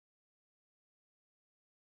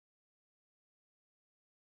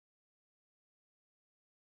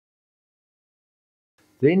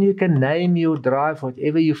Then you can name your drive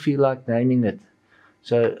whatever you feel like naming it.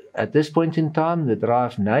 So at this point in time, the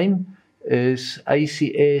drive name is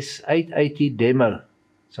ACS880 Demo.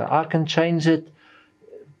 So I can change it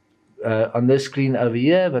on this screen over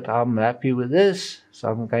here, but I'm happy with this. So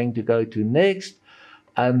I'm going to go to next.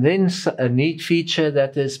 And then a neat feature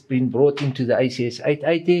that has been brought into the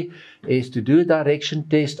ACS880 is to do a direction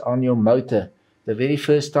test on your motor the very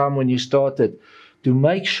first time when you start it, to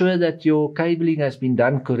make sure that your cabling has been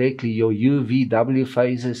done correctly, your UVW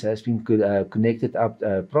phases has been connected up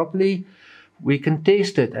properly. We can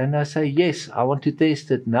test it, and I say yes, I want to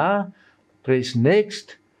test it now. Press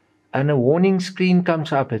next, and a warning screen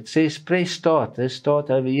comes up. It says press start. Let's start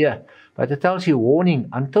over here. But it tells you warning,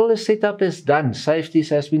 until the setup is done, safeties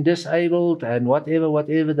has been disabled, and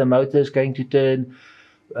whatever, the motor is going to turn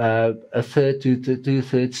a third to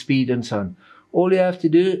two-thirds speed and so on. All you have to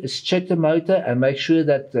do is check the motor and make sure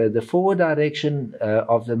that the forward direction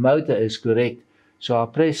of the motor is correct. So I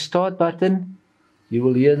press start button. You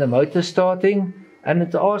will hear the motor starting, and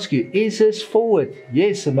it asks you, is this forward?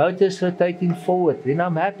 Yes, the motor is rotating forward. Then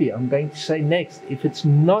I'm happy. I'm going to say next. If it's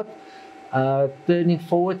not turning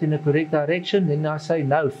forward in the correct direction, then I say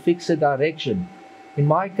no, fix the direction. In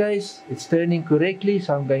my case, it's turning correctly,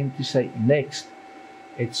 so I'm going to say next.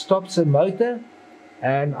 It stops the motor,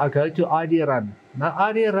 and I go to ID run. Now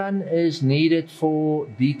ID run is needed for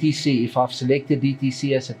DTC if I've selected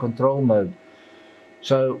DTC as a control mode.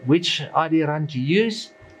 So which ID run to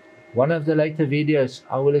use? One of the later videos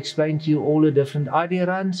I will explain to you all the different ID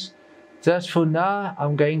runs. Just for now,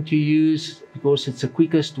 I'm going to use, because it's the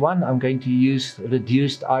quickest one, I'm going to use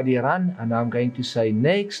reduced ID run, and I'm going to say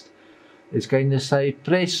next. It's going to say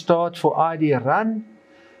press start for ID run,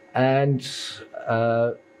 and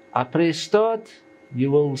I press start. You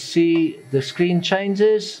will see the screen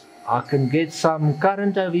changes. I can get some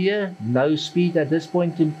current over here, no speed at this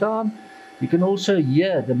point in time. You can also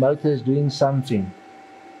hear the motor is doing something,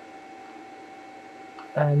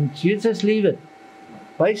 and you just leave it.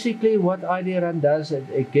 Basically what ID run does,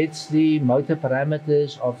 it gets the motor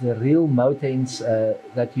parameters of the real motor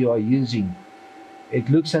that you are using. It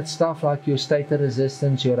looks at stuff like your stator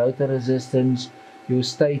resistance, your rotor resistance, your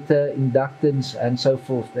stator inductance and so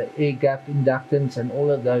forth, the air gap inductance and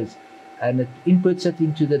all of those, and it inputs it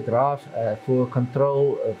into the drive for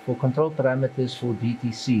control parameters for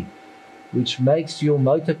DTC, which makes your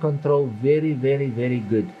motor control very, very, very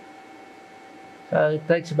good. So it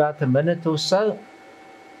takes about a minute or so.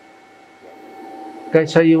 Okay,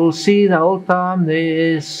 so you will see the whole time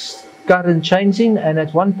there is current changing, and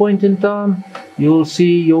at one point in time you will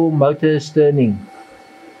see your motor is turning.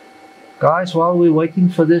 Guys, while we're waiting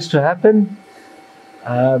for this to happen,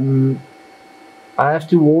 I have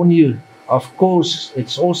to warn you, of course,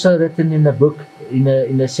 it's also written in the book, in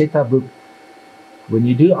a setup book. When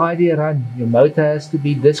you do ID run, your motor has to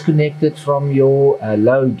be disconnected from your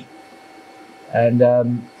load. And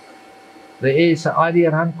there is an ID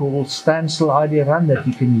run called standstill ID run that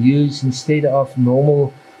you can use instead of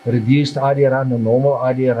normal reduced ID run or normal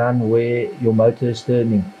ID run where your motor is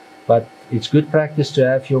turning. But it's good practice to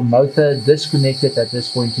have your motor disconnected at this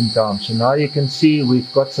point in time. So now you can see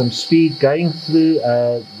we've got some speed going through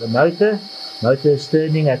the motor. Motor is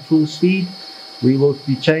turning at full speed. We will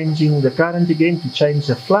be changing the current again to change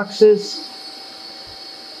the fluxes.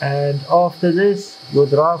 And after this, your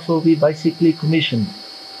drive will be basically commissioned.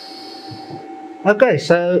 Okay,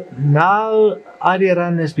 so now ID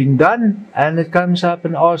run has been done, and it comes up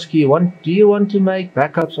and asks you, do you want to make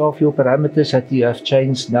backups of your parameters that you have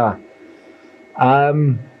changed now?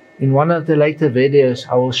 In one of the later videos,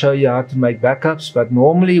 I will show you how to make backups, but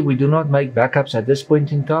normally we do not make backups at this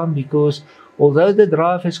point in time, because although the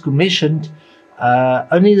drive is commissioned,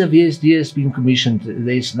 only the VSD has been commissioned.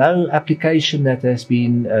 There's no application that has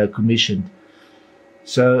been commissioned.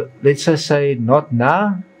 So let's just say not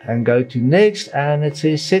now, and go to next, and it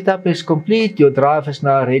says setup is complete, your drive is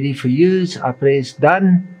now ready for use. I press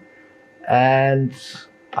done, and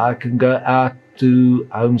I can go out to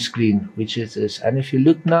home screen, which is this. And if you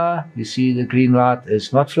look now, you see the green light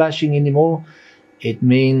is not flashing anymore. It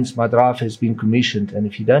means my drive has been commissioned. And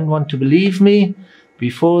if you don't want to believe me,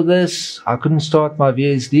 before this I couldn't start my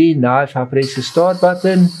VSD. Now if I press the start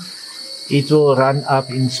button, it will run up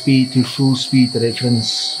in speed to full speed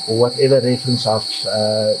reference, or whatever reference I've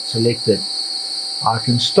selected. I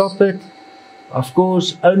can stop it. Of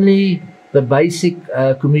course, only the basic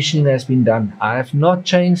commissioning has been done. I have not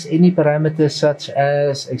changed any parameters such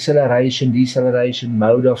as acceleration, deceleration,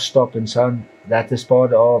 mode of stop and so on. That is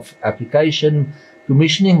part of application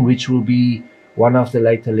commissioning, which will be one of the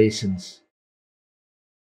later lessons.